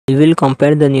We will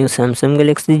compare the new Samsung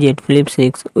Galaxy Z Flip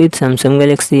 6 with Samsung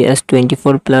Galaxy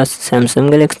S24 Plus. Samsung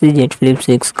Galaxy Z Flip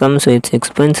 6 comes with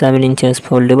 6.7 inches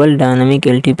foldable dynamic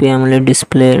LTP AMOLED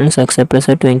display and success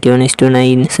pressure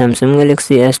 21:9. Samsung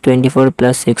Galaxy S24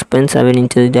 Plus 6.7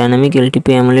 inches dynamic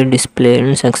LTP AMOLED display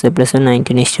and success pressure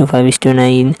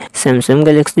 19:5:9. Samsung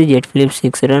Galaxy Z Flip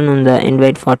 6 run on the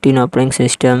Android 14 operating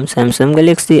system. Samsung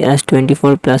Galaxy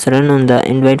S24 Plus run on the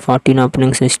Android 14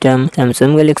 operating system.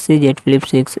 Samsung Galaxy Z Flip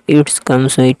 6 it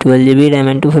comes with 12GB RAM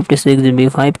and 256GB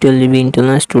 512GB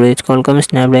internal storage. Qualcomm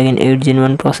Snapdragon 8 Gen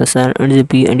 1 processor,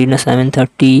 8GB Adreno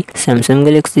 730. Samsung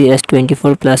Galaxy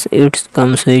S24 Plus it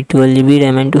comes with 12GB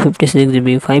RAM and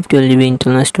 256GB 512GB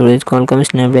internal storage. Qualcomm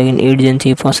Snapdragon 8 Gen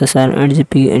 3 processor,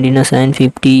 8GB Adreno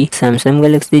 750. Samsung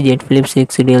Galaxy Z Flip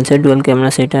 6 real set dual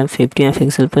camera setup,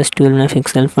 50MP plus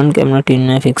 12MP front camera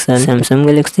 10MP. Samsung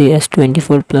Galaxy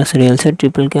S24 Plus real set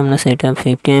triple camera setup,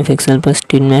 50MP plus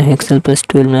 10MP plus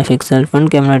 12MP front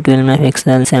camera 12MP.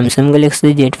 Samsung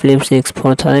Galaxy Z Flip 6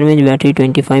 4000 mAh battery,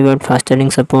 25W fast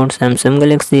charging support. Samsung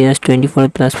Galaxy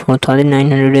S24 Plus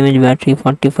 4900 mAh battery,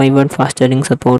 45W fast charging support.